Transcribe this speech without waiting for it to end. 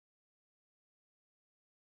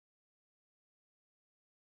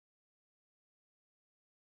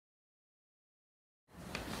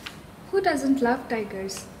Who doesn't love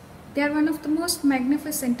tigers? They are one of the most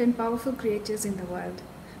magnificent and powerful creatures in the world.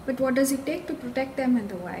 But what does it take to protect them in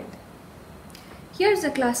the wild? Here's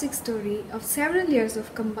a classic story of several years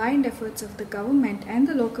of combined efforts of the government and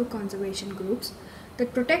the local conservation groups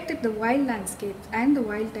that protected the wild landscapes and the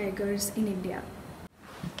wild tigers in India.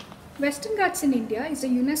 Western Ghats in India is a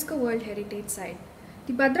UNESCO World Heritage Site.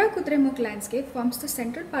 The Bhadra-Kudremukh landscape forms the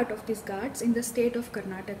central part of these ghats in the state of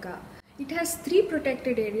Karnataka. It has three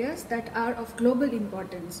protected areas that are of global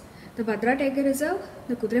importance: the Bhadra Tiger Reserve,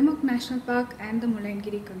 the Kudremukh National Park and the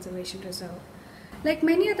Mullayanagiri Conservation Reserve. Like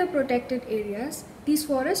many other protected areas, these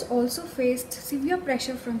forests also faced severe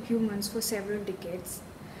pressure from humans for several decades.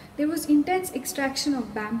 There was intense extraction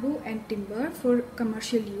of bamboo and timber for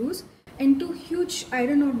commercial use, and two huge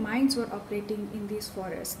iron ore mines were operating in these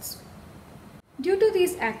forests. Due to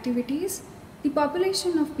these activities, the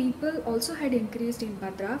population of people also had increased in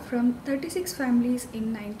Bhadra from 36 families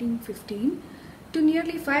in 1915 to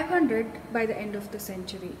nearly 500 by the end of the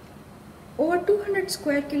century. Over 200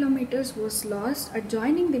 square kilometers was lost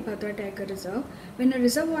adjoining the Bhadra Tiger Reserve when a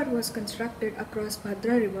reservoir was constructed across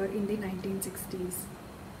Bhadra River in the 1960s.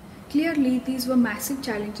 Clearly, these were massive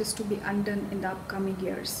challenges to be undone in the upcoming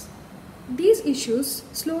years. These issues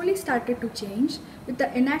slowly started to change with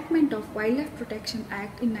the enactment of Wildlife Protection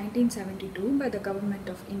Act in 1972 by the Government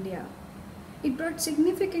of India. It brought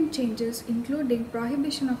significant changes including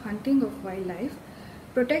prohibition of hunting of wildlife,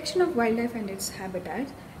 protection of wildlife and its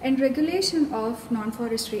habitat, and regulation of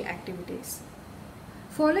non-forestry activities.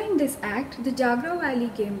 Following this act, the Jagra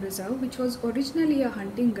Valley Game Reserve, which was originally a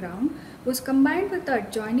hunting ground, was combined with the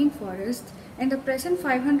adjoining forest, and the present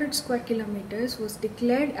 500 square kilometers was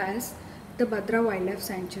declared as the Bhadra Wildlife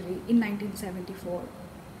Sanctuary in 1974.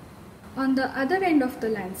 On the other end of the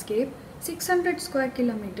landscape, 600 square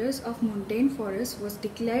kilometers of montane forest was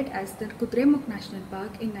declared as the Kudremukh National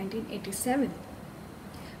Park in 1987.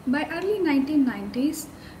 By early 1990s,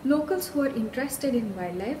 locals who were interested in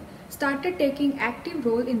wildlife started taking active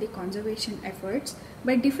role in the conservation efforts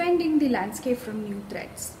by defending the landscape from new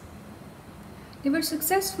threats. They were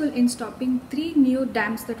successful in stopping 3 new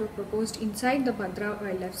dams that were proposed inside the Bhadra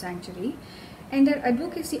Wildlife Sanctuary, and their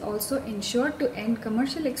advocacy also ensured to end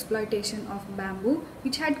commercial exploitation of bamboo,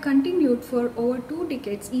 which had continued for over 2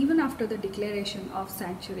 decades even after the declaration of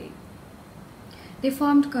sanctuary. They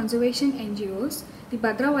formed conservation NGOs, the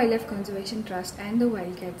Bhadra Wildlife Conservation Trust and the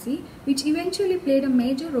Wildcatzy, which eventually played a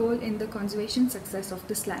major role in the conservation success of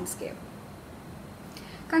this landscape.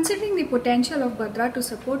 Considering the potential of Bhadra to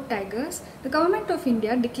support tigers, the Government of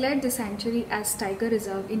India declared the sanctuary as Tiger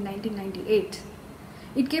Reserve in 1998.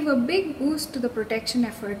 It gave a big boost to the protection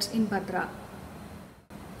efforts in Bhadra.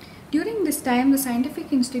 During this time, the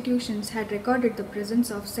scientific institutions had recorded the presence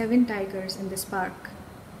of 7 tigers in this park.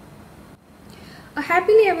 A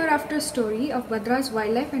happily ever after story of Bhadra's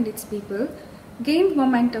wildlife and its people gained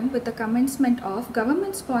momentum with the commencement of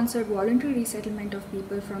government-sponsored voluntary resettlement of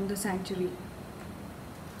people from the sanctuary.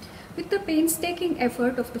 With the painstaking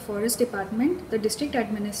effort of the Forest Department, the District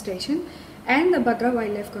Administration and the Bhadra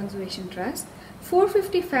Wildlife Conservation Trust,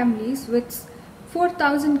 450 families with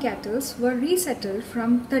 4,000 cattle were resettled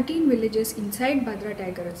from 13 villages inside Bhadra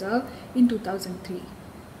Tiger Reserve in 2003.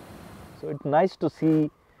 So it's nice to see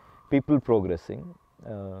people progressing.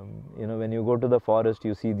 When you go to the forest,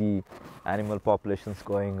 you see the animal populations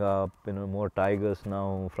going up, more tigers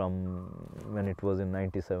now from when it was in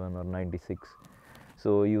 97 or 96.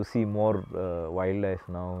 So you see more wildlife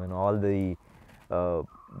now, all the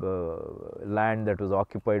land that was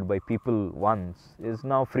occupied by people once is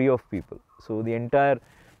now free of people. So the entire,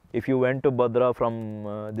 if you went to Bhadra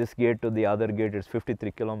from this gate to the other gate, it's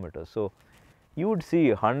 53 kilometers. So you would see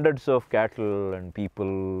hundreds of cattle and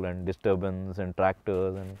people and disturbance and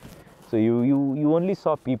tractors, and so you only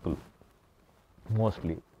saw people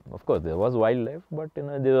mostly. Of course there was wildlife, but they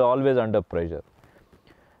were always under pressure.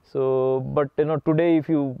 So, but today if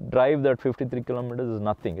you drive that 53 kilometers is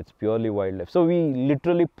nothing, it's purely wildlife. So we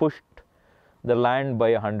literally pushed the land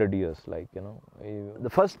by 100 years, The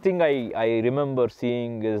first thing I remember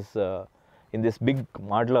seeing is in this big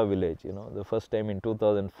Madla village, the first time in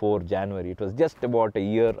 2004 January. It was just about a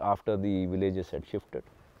year after the villages had shifted.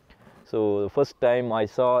 So the first time I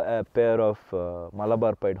saw a pair of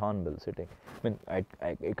Malabar pied hornbill sitting. I'd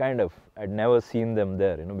never seen them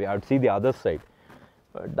there, I'd see the other side.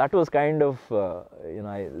 That was kind of,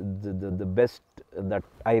 the best that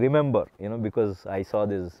I remember, because I saw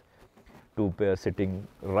these 2 pairs sitting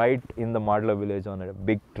right in the Madla village on a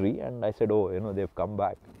big tree, and I said, oh, they've come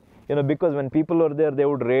back. Because when people were there, they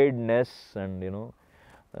would raid nests and,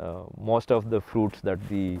 most of the fruits that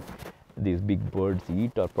the these big birds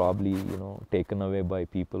eat are probably, you know, taken away by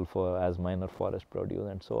people for as minor forest produce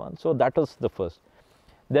and so on. So that was the first.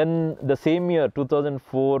 Then the same year,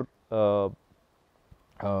 2004,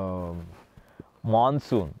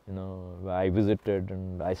 monsoon, you know, I visited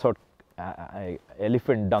and I saw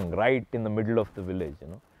elephant dung right in the middle of the village, you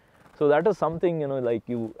know. So that is something, you know, like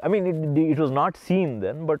I mean, it was not seen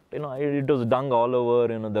then, but, you know, it was dung all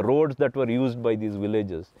over, you know, the roads that were used by these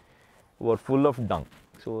villages were full of dung.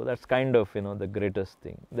 So that's kind of, you know, the greatest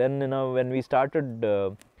thing. Then, you know, when we started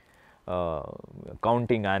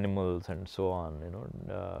counting animals and so on, you know,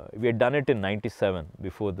 we had done it in 97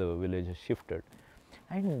 before the village shifted.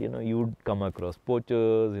 And, you know, you would come across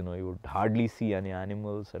poachers, you know, you would hardly see any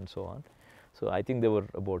animals and so on. So I think there were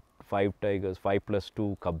about 5 tigers, 5 plus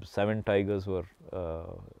 2 cubs, 7 tigers were,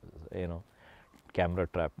 you know, camera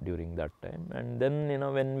trapped during that time. And then, you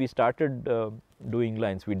know, when we started doing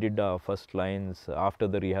lines, we did our first lines after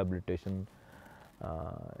the rehabilitation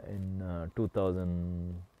in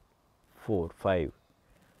 2004-5.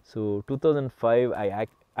 So 2005, I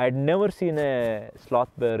had never seen a sloth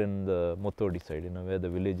bear in the Motodi side, you know, where the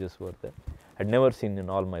villages were there. I'd never seen in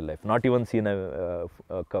all my life, not even seen a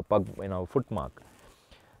pug, you know, foot mark.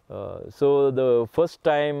 So the first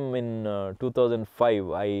time in 2005,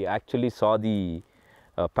 I actually saw the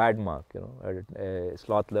pad mark, you know, a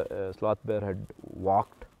sloth bear had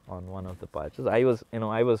walked on one of the patches. I was, you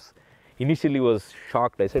know, I was initially was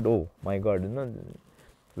shocked. I said, oh my God, you know,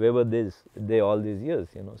 where were they all these years,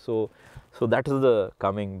 you know. So that is the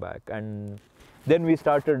coming back. And then we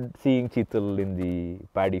started seeing chital in the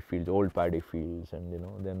paddy fields, old paddy fields, and, you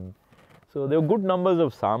know, then, so there were good numbers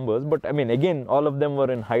of sambas, but I mean, again, all of them were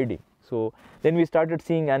in hiding. So then we started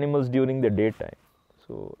seeing animals during the daytime.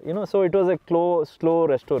 So, you know, so it was a slow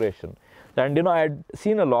restoration. And, you know, I had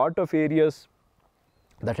seen a lot of areas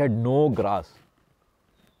that had no grass.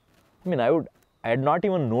 I mean, I had not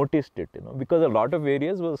even noticed it, you know, because a lot of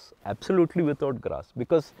areas was absolutely without grass,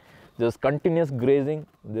 because there was continuous grazing.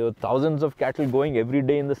 There were thousands of cattle going every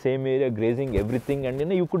day in the same area, grazing everything, and, you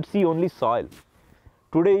know, you could see only soil.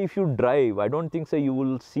 Today, if you drive, I don't think so you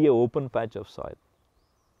will see an open patch of soil.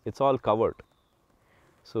 It's all covered.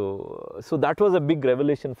 So that was a big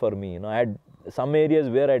revelation for me. You know, I had some areas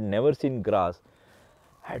where I had never seen grass.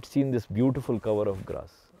 I had seen this beautiful cover of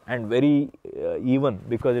grass, and very even,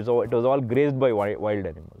 because it was all grazed by wild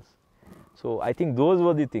animals. So I think those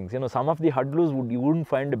were the things. You know, some of the huddlus you wouldn't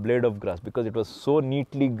find a blade of grass because it was so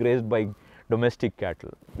neatly grazed by domestic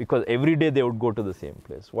cattle, because every day they would go to the same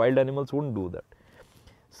place. Wild animals wouldn't do that.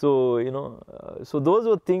 So, you know, so those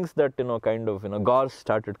were things that, you know, kind of, you know, gores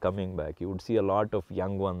started coming back. You would see a lot of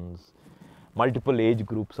young ones, multiple age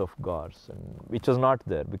groups of gores, and which was not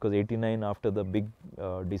there, because 89, after the big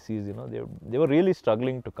disease, you know, they were really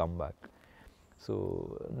struggling to come back.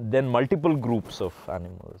 So then multiple groups of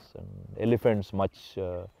animals, and elephants much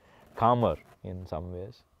calmer in some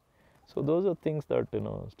ways. So those are things that, you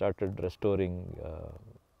know, started restoring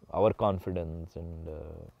our confidence, and,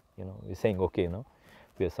 you know, we're saying, okay, you know,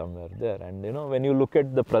 we are somewhere there. And, you know, when you look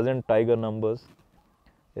at the present tiger numbers,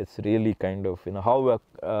 it's really kind of, you know, how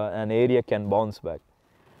an area can bounce back.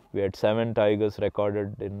 We had 7 tigers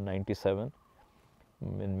recorded in 97.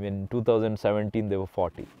 In 2017, there were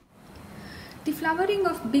 40. The flowering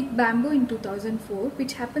of big bamboo in 2004,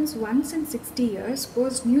 which happens once in 60 years,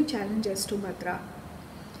 posed new challenges to Bhadra.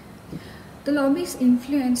 The lobbies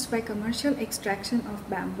influenced by commercial extraction of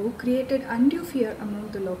bamboo created undue fear among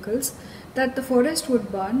the locals that the forest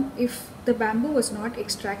would burn if the bamboo was not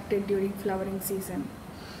extracted during flowering season.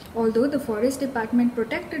 Although the forest department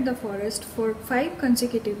protected the forest for 5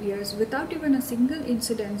 consecutive years without even a single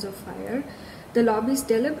incident of fire, the lobbies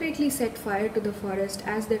deliberately set fire to the forest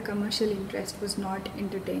as their commercial interest was not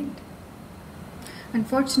entertained.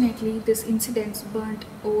 Unfortunately, this incident burnt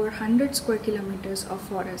over 100 square kilometers of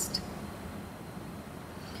forest.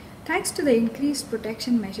 Thanks to the increased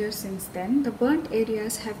protection measures since then, the burnt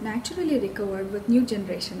areas have naturally recovered with new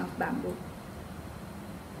generation of bamboo.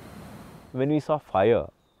 When we saw fire,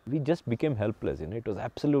 we just became helpless. You know, it was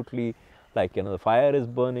absolutely like, you know, the fire is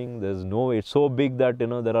burning. There's no way. It's so big that, you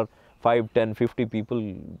know, there are 5, 10, 50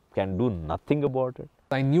 people can do nothing about it.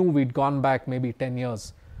 I knew we'd gone back maybe 10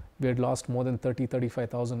 years. We had lost more than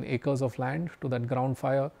 35,000 acres of land to that ground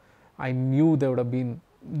fire. I knew there would have been,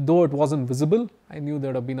 though it wasn't visible, I knew there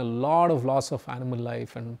would have been a lot of loss of animal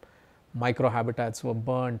life, and microhabitats were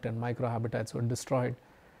burnt and microhabitats were destroyed.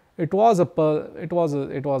 It was a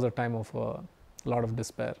time of a lot of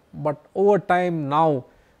despair. But over time now,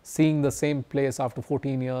 seeing the same place after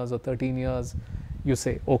 14 years or 13 years, you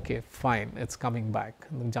say, okay, fine, it's coming back.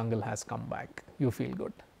 The jungle has come back. You feel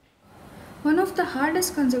good. One of the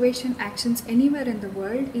hardest conservation actions anywhere in the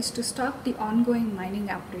world is to stop the ongoing mining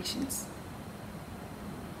operations.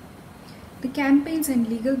 The campaigns and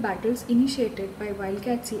legal battles initiated by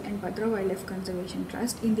Wildcat Sea and Bhadra Wildlife Conservation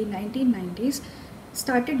Trust in the 1990s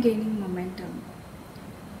started gaining momentum.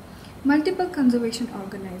 Multiple conservation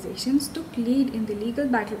organizations took lead in the legal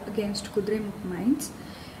battle against Kudremukh mines,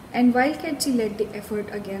 and Wildcat Sea led the effort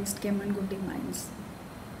against Kemangundi mines.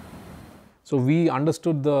 So we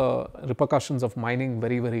understood the repercussions of mining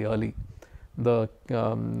very, very early. The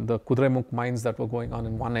Kudremukh mines that were going on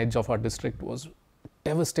in one edge of our district was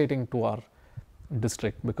devastating to our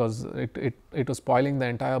district because it was spoiling the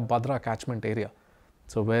entire Bhadra catchment area.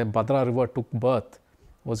 So where Bhadra river took birth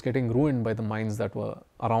was getting ruined by the mines that were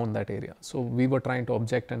around that area. So we were trying to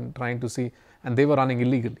object and trying to see, and they were running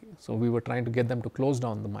illegally. So we were trying to get them to close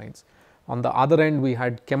down the mines. On the other end, we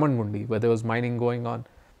had Kemangundi, where there was mining going on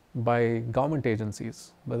by government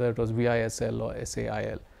agencies, whether it was VISL or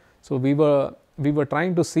SAIL. So we were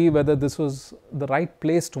trying to see whether this was the right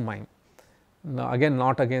place to mine. Now, again,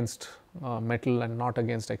 not against metal and not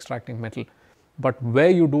against extracting metal, but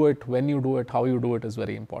where you do it, when you do it, how you do it is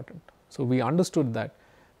very important. So we understood that.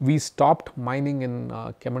 We stopped mining in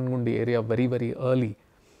Kemangundi area very, very early,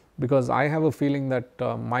 because I have a feeling that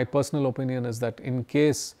my personal opinion is that in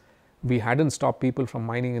case we hadn't stopped people from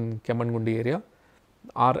mining in Kemangundi area,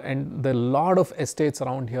 and there are a lot of estates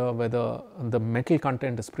around here where the metal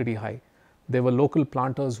content is pretty high. There were local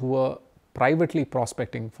planters who were privately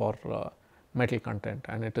prospecting for metal content,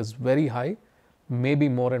 and it is very high. Maybe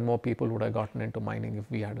more and more people would have gotten into mining if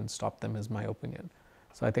we hadn't stopped them, is my opinion.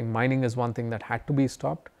 So I think mining is one thing that had to be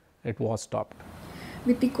stopped. It was stopped.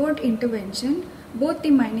 With the court intervention, both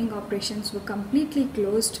the mining operations were completely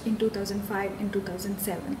closed in 2005 and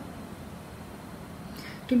 2007.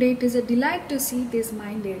 Today it is a delight to see these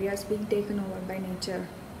mined areas being taken over by nature.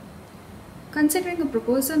 Considering a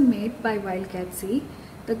proposal made by Wildcat Sea,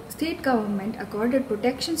 the state government accorded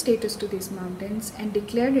protection status to these mountains and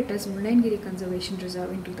declared it as Mullayanagiri Conservation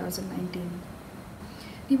Reserve in 2019.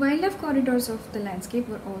 The wildlife corridors of the landscape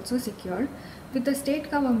were also secured, with the state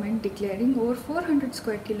government declaring over 400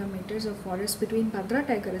 square kilometers of forest between Bhadra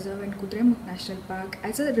Tiger Reserve and Kudremukh National Park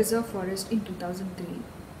as a reserve forest in 2003.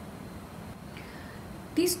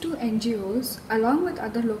 These two NGOs, along with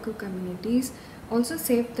other local communities, also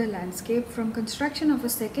saved the landscape from construction of a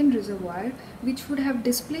second reservoir, which would have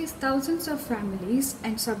displaced thousands of families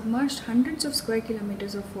and submerged hundreds of square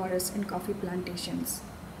kilometers of forest and coffee plantations.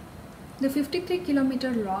 The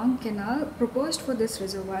 53-kilometer long canal proposed for this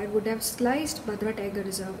reservoir would have sliced Bhadra Tiger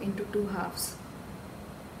Reserve into two halves.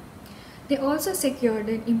 They also secured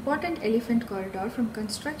an important elephant corridor from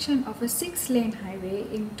construction of a 6-lane highway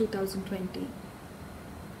in 2020.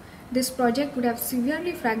 This project would have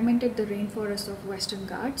severely fragmented the rainforests of Western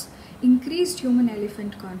Ghats, increased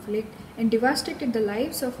human-elephant conflict, and devastated the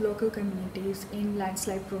lives of local communities in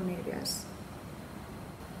landslide-prone areas.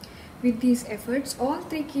 With these efforts, all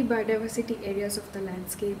three key biodiversity areas of the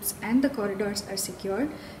landscapes and the corridors are secured,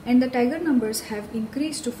 and the tiger numbers have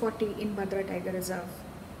increased to 40 in Bhadra Tiger Reserve.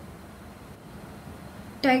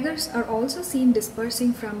 Tigers are also seen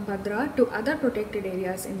dispersing from Bhadra to other protected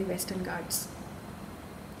areas in the Western Ghats.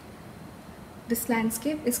 This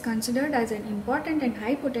landscape is considered as an important and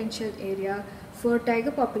high potential area for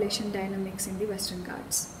tiger population dynamics in the Western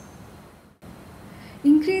Ghats.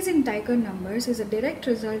 Increase in tiger numbers is a direct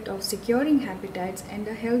result of securing habitats and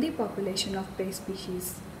a healthy population of prey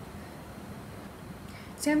species.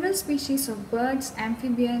 Several species of birds,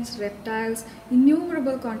 amphibians, reptiles,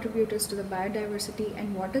 innumerable contributors to the biodiversity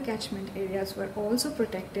and water catchment areas were also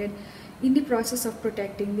protected in the process of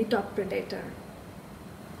protecting the top predator.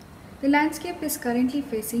 The landscape is currently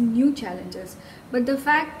facing new challenges, but the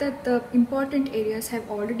fact that the important areas have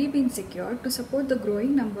already been secured to support the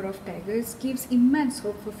growing number of tigers gives immense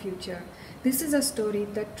hope for future. This is a story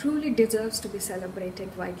that truly deserves to be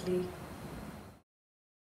celebrated widely.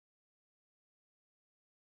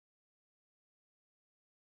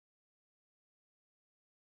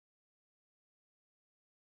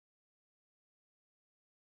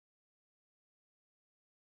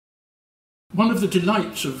 One of the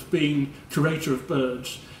delights of being curator of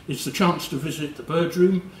birds is the chance to visit the bird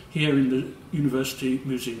room here in the University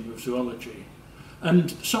Museum of Zoology.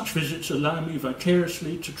 And such visits allow me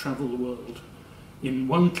vicariously to travel the world. In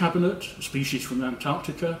one cabinet, a species from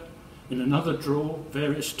Antarctica. In another drawer,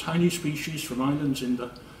 various tiny species from islands in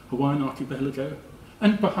the Hawaiian archipelago.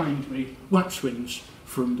 And behind me, waxwings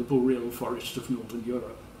from the boreal forest of Northern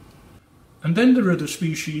Europe. And then there are the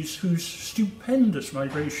species whose stupendous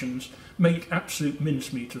migrations make absolute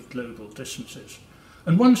mincemeat of global distances.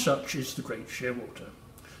 And one such is the great shearwater.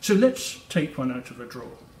 So let's take one out of a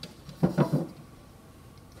drawer.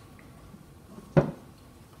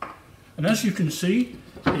 And as you can see,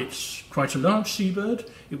 it's quite a large seabird.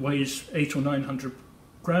 It weighs 800 or 900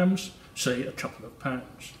 grams, say a couple of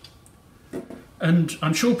pounds. And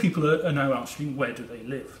I'm sure people are now asking, where do they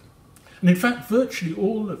live? And in fact, virtually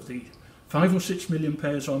all of the 5 or 6 million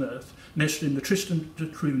pairs on Earth nest in the Tristan da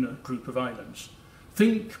Cunha group of islands.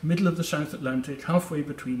 Think middle of the South Atlantic, halfway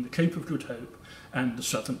between the Cape of Good Hope and the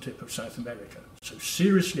southern tip of South America, so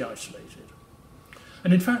seriously isolated.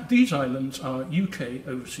 And in fact, these islands are UK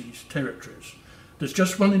overseas territories. There's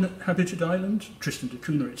just one inhabited island, Tristan da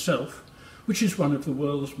Cunha itself, which is one of the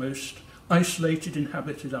world's most isolated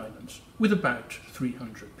inhabited islands, with about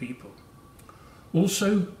 300 people.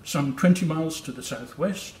 Also, some 20 miles to the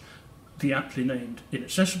southwest, the aptly named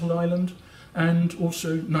Inaccessible Island, and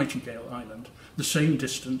also Nightingale Island, the same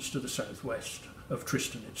distance to the southwest of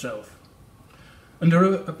Tristan itself. And there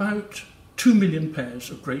are about 2 million pairs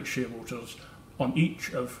of great shearwaters on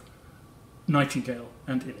each of Nightingale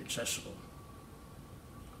and Inaccessible.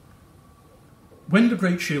 When the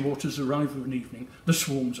great shearwaters arrive of an evening, the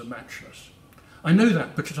swarms are matchless. I know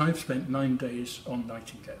that because I've spent 9 days on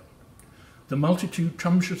Nightingale. The multitude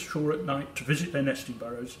comes ashore at night to visit their nesting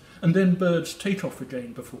burrows, and then birds take off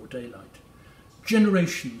again before daylight.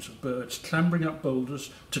 Generations of birds clambering up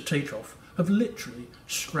boulders to take off have literally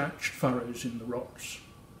scratched furrows in the rocks.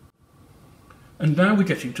 And now we're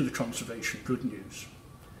getting to the conservation good news.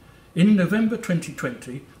 In November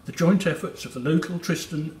 2020, the joint efforts of the local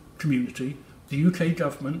Tristan community, the UK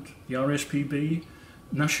government, the RSPB,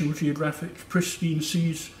 National Geographic, Pristine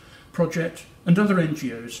Seas Project and other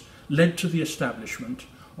NGOs led to the establishment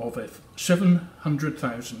of a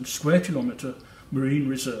 700,000 square kilometre marine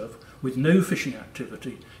reserve with no fishing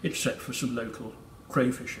activity except for some local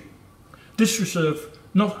crayfishing. This reserve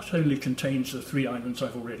not only contains the 3 islands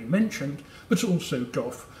I've already mentioned, but also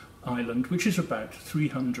Gough Island, which is about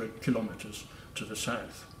 300 kilometres to the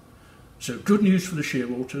south. So good news for the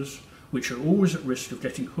shearwaters, which are always at risk of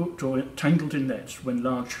getting hooked or tangled in nets when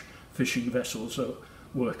large fishing vessels are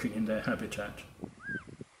working in their habitat.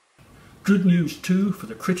 Good news too for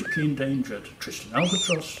the critically endangered Tristan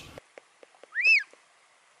albatross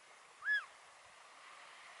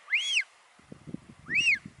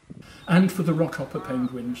and for the rockhopper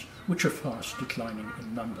penguins, which are fast declining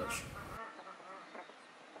in numbers.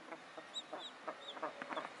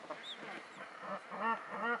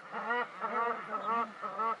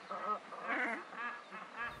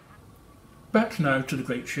 Back now to the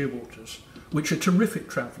great shearwaters, which are terrific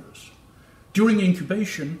travellers. During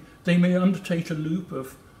incubation, they may undertake a loop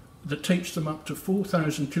that takes them up to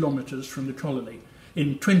 4,000 kilometres from the colony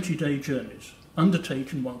in 20-day journeys,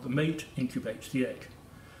 undertaken while the mate incubates the egg.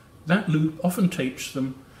 That loop often takes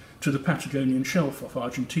them to the Patagonian shelf off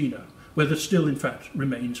Argentina, where there still in fact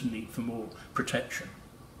remains a need for more protection.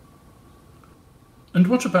 And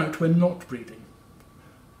what about when not breeding?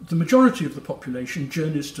 The majority of the population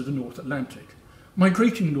journeys to the North Atlantic,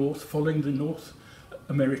 migrating north following the North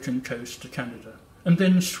American coast to Canada, and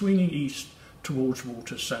then swinging east towards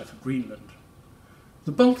waters south of Greenland.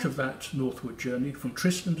 The bulk of that northward journey from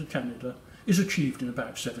Tristan to Canada is achieved in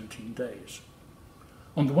about 17 days.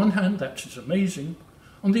 On the one hand, that is amazing.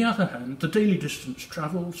 On the other hand, the daily distance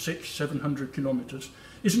travelled, 600–700 kilometres,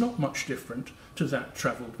 is not much different to that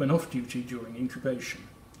travelled when off duty during incubation.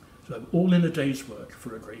 So all in a day's work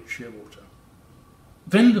for a great shearwater.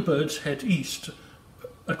 Then the birds head east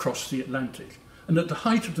across the Atlantic, and at the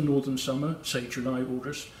height of the northern summer, say July,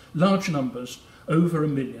 August, large numbers, over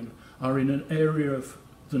 1 million, are in an area of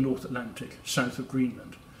the North Atlantic, south of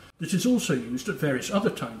Greenland, that is also used at various other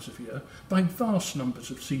times of year by vast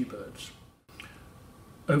numbers of seabirds.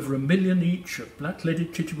 Over 1 million each of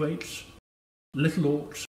black-legged kittiwakes, little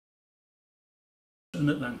auks and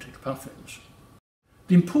Atlantic puffins.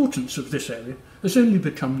 The importance of this area has only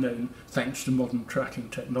become known thanks to modern tracking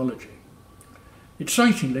technology.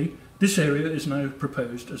 Excitingly, this area is now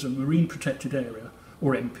proposed as a Marine Protected Area,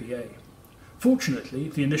 or MPA. Fortunately,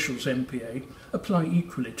 the initials MPA apply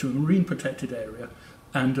equally to a Marine Protected Area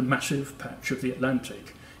and a massive patch of the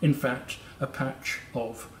Atlantic, in fact a patch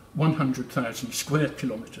of 100,000 square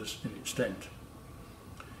kilometres in extent.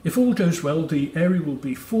 If all goes well, the area will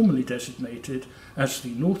be formally designated as the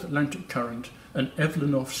North Atlantic Current and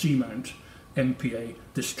Evelynov Seamount MPA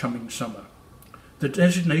this coming summer. The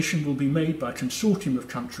designation will be made by a consortium of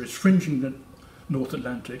countries fringing the North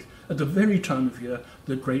Atlantic at the very time of year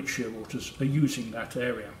the great shearwaters are using that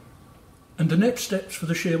area. And the next steps for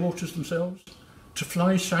the shearwaters themselves? To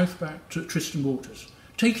fly south back to Tristan waters,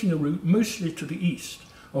 taking a route mostly to the east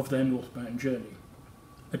of their northbound journey.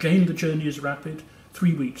 Again, the journey is rapid,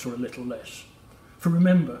 3 weeks or a little less. For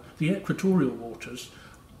remember, the equatorial waters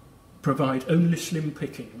provide only slim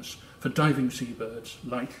pickings for diving seabirds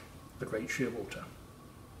like the great shearwater.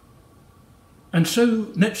 And so,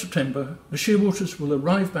 next September, the shearwaters will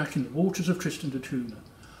arrive back in the waters of Tristan da Cunha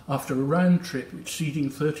after a round trip exceeding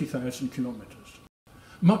 30,000 kilometres,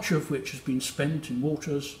 much of which has been spent in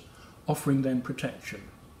waters offering them protection.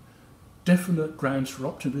 Definite grounds for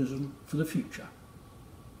optimism for the future.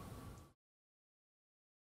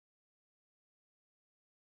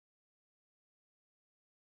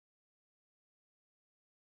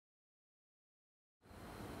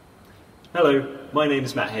 Hello, my name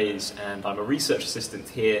is Matt Hayes and I'm a research assistant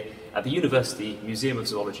here at the University Museum of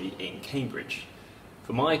Zoology in Cambridge.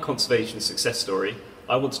 For my conservation success story,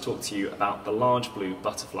 I want to talk to you about the large blue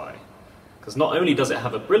butterfly. Because not only does it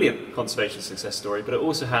have a brilliant conservation success story, but it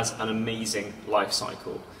also has an amazing life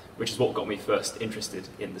cycle, which is what got me first interested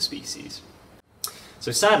in the species.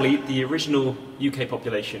 So sadly, the original UK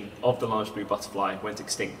population of the large blue butterfly went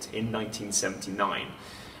extinct in 1979,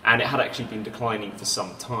 and it had actually been declining for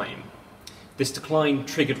some time. This decline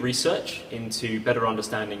triggered research into better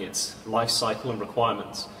understanding its life cycle and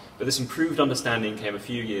requirements, but this improved understanding came a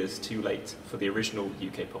few years too late for the original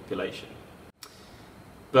UK population.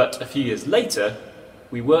 But a few years later,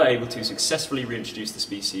 we were able to successfully reintroduce the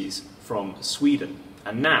species from Sweden,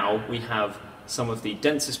 and now we have some of the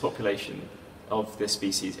densest population of this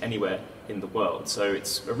species anywhere in the world. So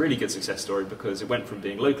it's a really good success story because it went from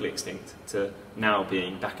being locally extinct to now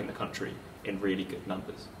being back in the country in really good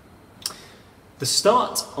numbers. The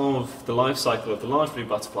start of the life cycle of the large blue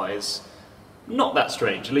butterfly is not that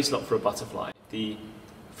strange, at least not for a butterfly. The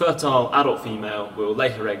fertile adult female will lay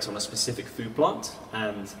her eggs on a specific food plant,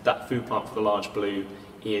 and that food plant for the large blue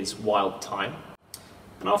is wild thyme.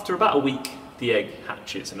 And after about a week, the egg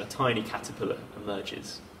hatches and a tiny caterpillar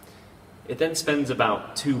emerges. It then spends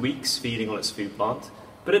about 2 weeks feeding on its food plant,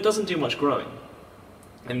 but it doesn't do much growing.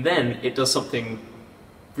 And then it does something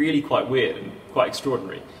really quite weird and quite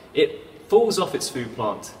extraordinary. It falls off its food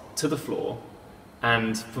plant to the floor,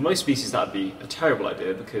 and for most species that would be a terrible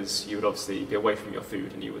idea because you would obviously be away from your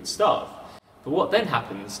food and you would starve. But what then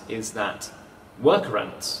happens is that worker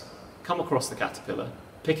ants come across the caterpillar,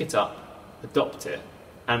 pick it up, adopt it,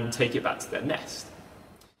 and take it back to their nest.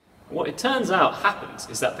 And what it turns out happens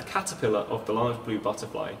is that the caterpillar of the large blue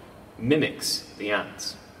butterfly mimics the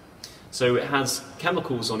ants. So it has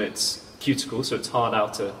chemicals on its cuticle, so its hard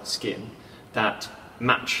outer skin, that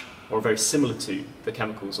match or are very similar to the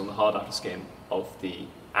chemicals on the hard outer skin of the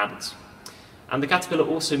ants. And the caterpillar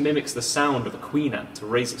also mimics the sound of a queen ant to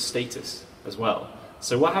raise its status as well.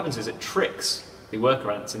 So what happens is it tricks the worker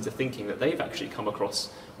ants into thinking that they've actually come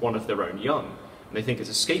across one of their own young, and they think it's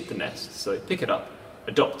escaped the nest, so they pick it up,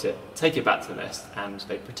 adopt it, take it back to the nest, and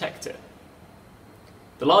they protect it.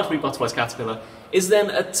 The large blue butterfly's caterpillar is then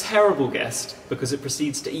a terrible guest because it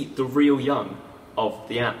proceeds to eat the real young of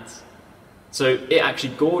the ants. So it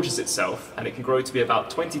actually gorges itself, and it can grow to be about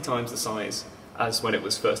 20 times the size as when it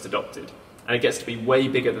was first adopted. And it gets to be way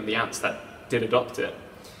bigger than the ants that did adopt it.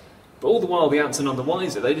 But all the while, the ants are none the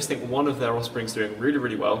wiser. They just think one of their offspring's doing really,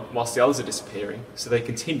 really well, whilst the others are disappearing, so they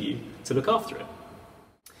continue to look after it.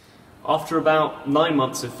 After about 9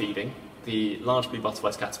 months of feeding, the large blue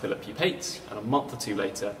butterfly's caterpillar pupates, and a month or two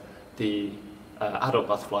later, the adult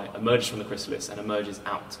butterfly emerges from the chrysalis and emerges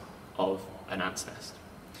out of an ant's nest.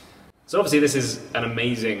 So obviously this is an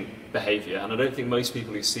amazing behaviour, and I don't think most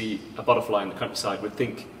people who see a butterfly in the countryside would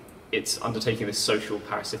think it's undertaking this social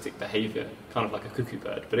parasitic behaviour, kind of like a cuckoo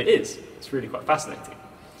bird, but it is. It's really quite fascinating.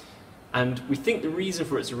 And we think the reason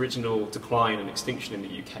for its original decline and extinction in the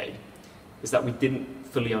UK is that we didn't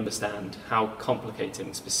fully understand how complicated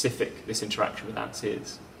and specific this interaction with ants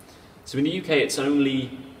is. So in the UK, it's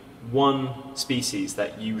only one species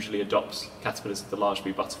that usually adopts caterpillars of the large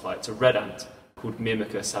blue butterfly. It's a red ant called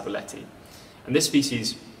Myrmica sabuleti. And this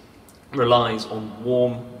species relies on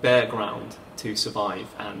warm, bare ground to survive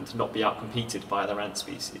and not be outcompeted by other ant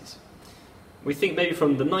species. We think maybe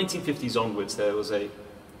from the 1950s onwards there was a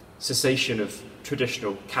cessation of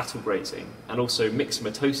traditional cattle grazing, and also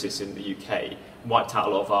myxomatosis in the UK wiped out a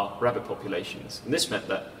lot of our rabbit populations. And this meant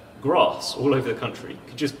that grass all over the country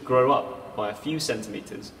could just grow up by a few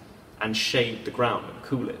centimetres and shade the ground and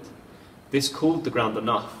cool it. This cooled the ground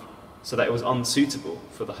enough so that it was unsuitable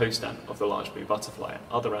for the host ant of the large blue butterfly, and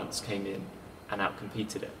other ants came in and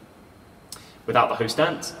outcompeted it. Without the host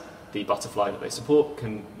ant, the butterfly that they support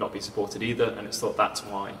can not be supported either, and it's thought that's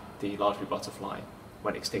why the large blue butterfly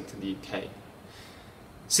went extinct in the UK.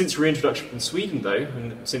 Since reintroduction from Sweden though,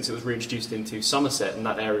 and since it was reintroduced into Somerset and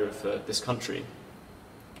that area of this country,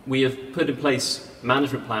 We have put in place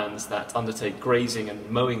management plans that undertake grazing and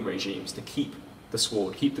mowing regimes to keep the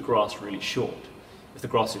sward, keep the grass really short. If the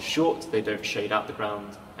grass is short, they don't shade out the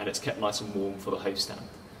ground and it's kept nice and warm for the host ant.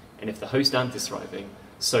 And if the host ant is thriving,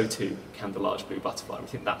 so too can the large blue butterfly. We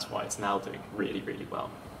think that's why it's now doing really, really well.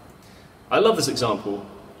 I love this example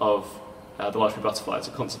of the large blue butterfly as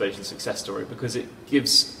a conservation success story because it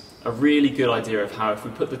gives a really good idea of how if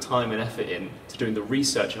we put the time and effort in to doing the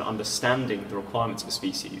research and understanding the requirements of a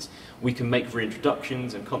species, we can make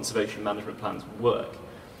reintroductions and conservation management plans work.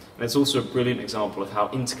 And it's also a brilliant example of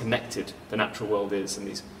how interconnected the natural world is and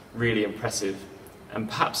these really impressive and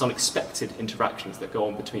perhaps unexpected interactions that go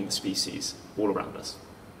on between the species all around us.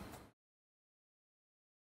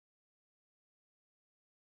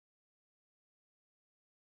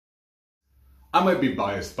 I might be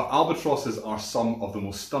biased, but albatrosses are some of the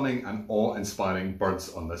most stunning and awe-inspiring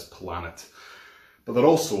birds on this planet. But they're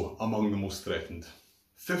also among the most threatened.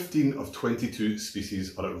 15 of 22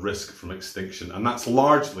 species are at risk from extinction, and that's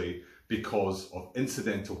largely because of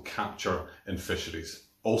incidental capture in fisheries,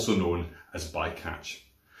 also known as bycatch.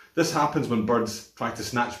 This happens when birds try to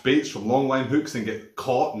snatch baits from longline hooks and get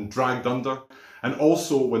caught and dragged under, and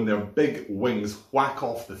also when their big wings whack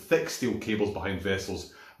off the thick steel cables behind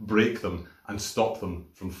vessels, break them and stop them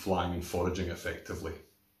from flying and foraging effectively.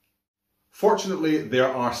 Fortunately, there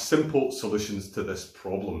are simple solutions to this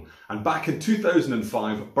problem, and back in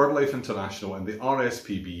 2005, BirdLife International and the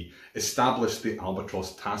RSPB established the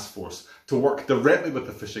Albatross Task Force to work directly with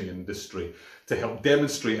the fishing industry to help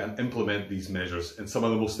demonstrate and implement these measures in some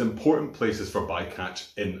of the most important places for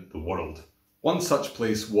bycatch in the world. One such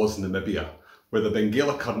place was Namibia, where the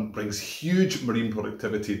Benguela Current brings huge marine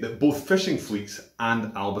productivity that both fishing fleets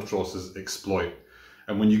and albatrosses exploit.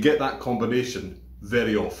 And when you get that combination,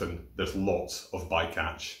 very often there's lots of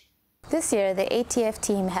bycatch. This year, the ATF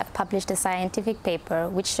team have published a scientific paper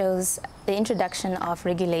which shows the introduction of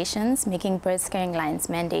regulations making bird scaring lines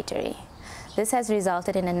mandatory. This has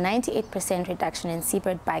resulted in a 98% reduction in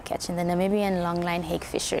seabird bycatch in the Namibian longline hake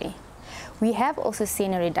fishery. We have also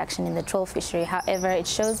seen a reduction in the trawl fishery. However, it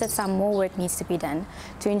shows that some more work needs to be done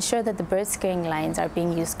to ensure that the bird scaring lines are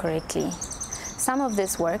being used correctly. Some of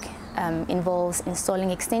this work involves installing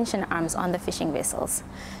extension arms on the fishing vessels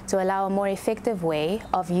to allow a more effective way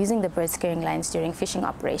of using the bird scaring lines during fishing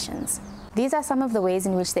operations. These are some of the ways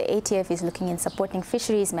in which the ATF is looking in supporting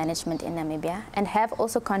fisheries management in Namibia and have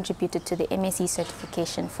also contributed to the MSC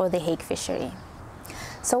certification for the hake fishery.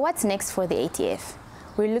 So what's next for the ATF?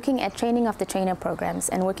 We're looking at training of the trainer programs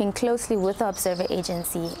and working closely with the observer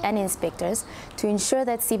agency and inspectors to ensure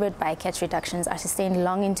that seabird bycatch reductions are sustained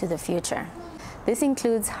long into the future. This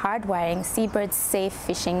includes hardwiring seabird safe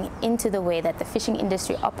fishing into the way that the fishing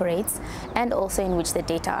industry operates and also in which the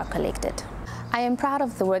data are collected. I am proud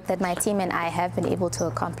of the work that my team and I have been able to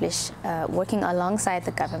accomplish working alongside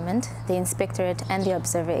the government, the inspectorate and the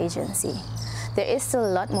observer agency. There is still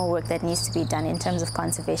a lot more work that needs to be done in terms of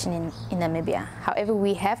conservation in Namibia. However,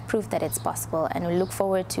 we have proved that it's possible and we look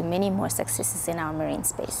forward to many more successes in our marine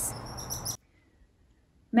space.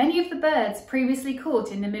 Many of the birds previously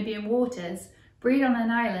caught in Namibian waters breed on an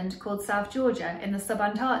island called South Georgia in the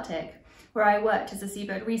subantarctic, where I worked as a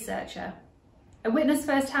seabird researcher. I witnessed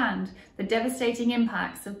firsthand the devastating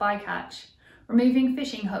impacts of bycatch, removing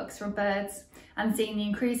fishing hooks from birds and seeing the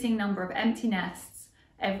increasing number of empty nests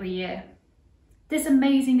every year. This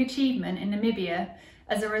amazing achievement in Namibia,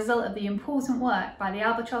 as a result of the important work by the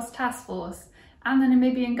Albatross Task Force and the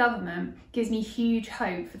Namibian government, gives me huge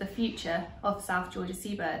hope for the future of South Georgia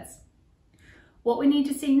seabirds. What we need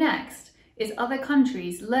to see next is other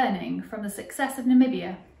countries learning from the success of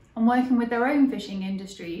Namibia and working with their own fishing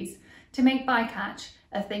industries to make bycatch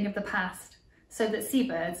a thing of the past so that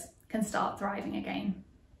seabirds can start thriving again.